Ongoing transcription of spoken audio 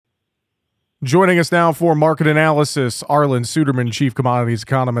Joining us now for market analysis, Arlan Suderman, Chief Commodities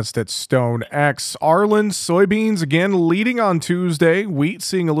Economist at StoneX. Arlan, soybeans again leading on Tuesday. Wheat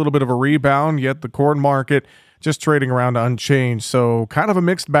seeing a little bit of a rebound, yet the corn market just trading around unchanged. So kind of a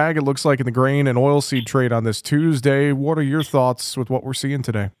mixed bag, it looks like, in the grain and oilseed trade on this Tuesday. What are your thoughts with what we're seeing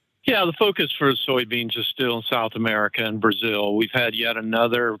today? Yeah, the focus for soybeans is still in South America and Brazil. We've had yet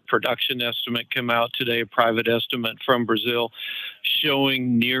another production estimate come out today, a private estimate from Brazil,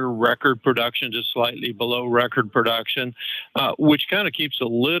 showing near record production, just slightly below record production, which kind of keeps a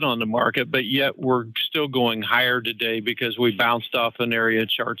lid on the market. But yet we're still going higher today because we bounced off an area of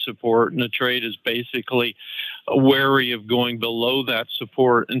chart support, and the trade is basically wary of going below that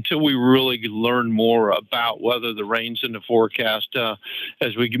support until we really learn more about whether the rains in the forecast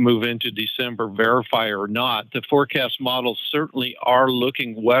as we move into December verify or not. The forecast models certainly are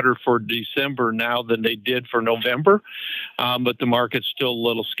looking wetter for December now than they did for November, but the market's still a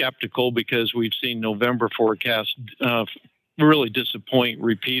little skeptical because we've seen November forecasts really disappoint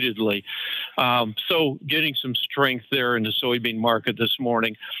repeatedly. So getting some strength there in the soybean market this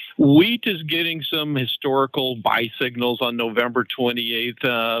morning. Wheat is getting some historical buy signals on November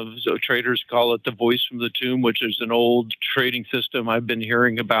 28th. So traders call it the voice from the tomb, which is an old trading system I've been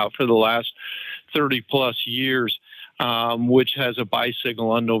hearing about for the last 30 plus years. Which has a buy signal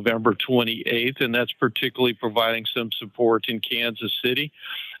on November 28th, and that's particularly providing some support in Kansas City.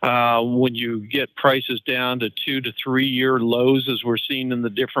 When you get prices down to 2 to 3 year lows, as we're seeing in the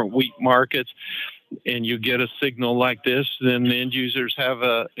different wheat markets, and you get a signal like this, then the end users have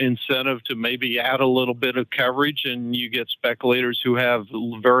an incentive to maybe add a little bit of coverage, and you get speculators who have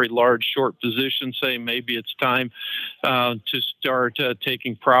very large short positions say maybe it's time to start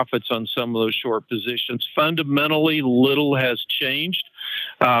taking profits on some of those short positions. Fundamentally, little has changed.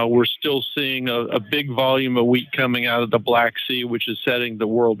 We're still seeing a big volume of wheat coming out of the Black Sea, which is setting the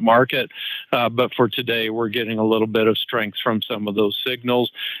world market. But for today, we're getting a little bit of strength from some of those signals.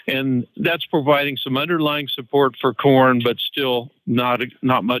 And that's providing some underlying support for corn, but still not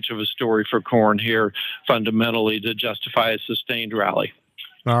much of a story for corn here fundamentally to justify a sustained rally.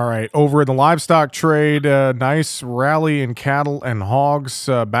 All right. Over in the livestock trade, nice rally in cattle and hogs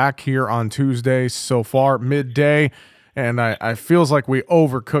back here on Tuesday so far, midday. And I feels like we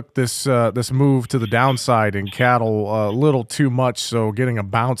overcooked this move to the downside in cattle a little too much. So getting a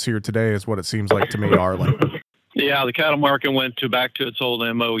bounce here today is what it seems like to me, Arlan. Yeah, the cattle market went back to its old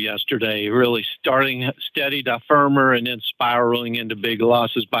MO yesterday, really starting steady to firmer and then spiraling into big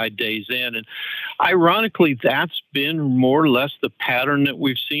losses by day's end. And ironically, that's been more or less the pattern that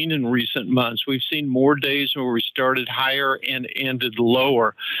we've seen in recent months. We've seen more days where we started higher and ended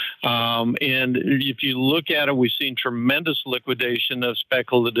lower. And if you look at it, we've seen tremendous liquidation of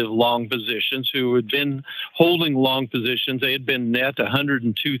speculative long positions who had been holding long positions. They had been net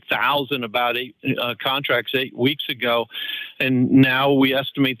 102,000 about contracts 8 weeks ago, and now we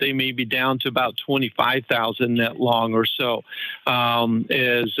estimate they may be down to about 25,000 net long or so,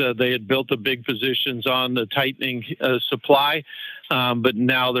 as they had built the big positions on the tightening supply, but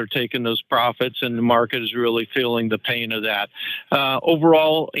now they're taking those profits, and the market is really feeling the pain of that.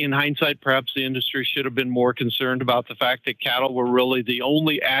 Overall, in hindsight, perhaps the industry should have been more concerned about the fact that cattle were really the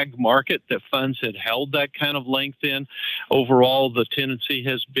only ag market that funds had held that kind of length in. Overall, the tendency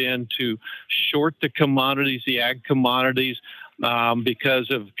has been to short the commodities, the ag commodities,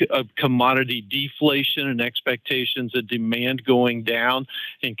 because of commodity deflation and expectations of demand going down.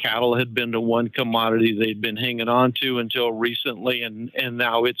 And cattle had been the one commodity they'd been hanging on to until recently, and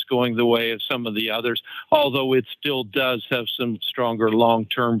now it's going the way of some of the others, although it still does have some stronger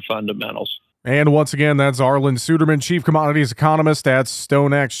long-term fundamentals. And once again, that's Arlan Suderman, Chief Commodities Economist at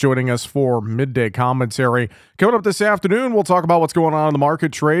StoneX, joining us for midday commentary. Coming up this afternoon, we'll talk about what's going on in the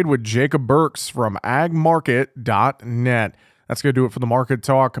market trade with Jacob Burks from agmarket.net. That's going to do it for the Market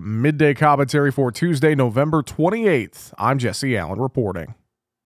Talk midday commentary for Tuesday, November 28th. I'm Jesse Allen reporting.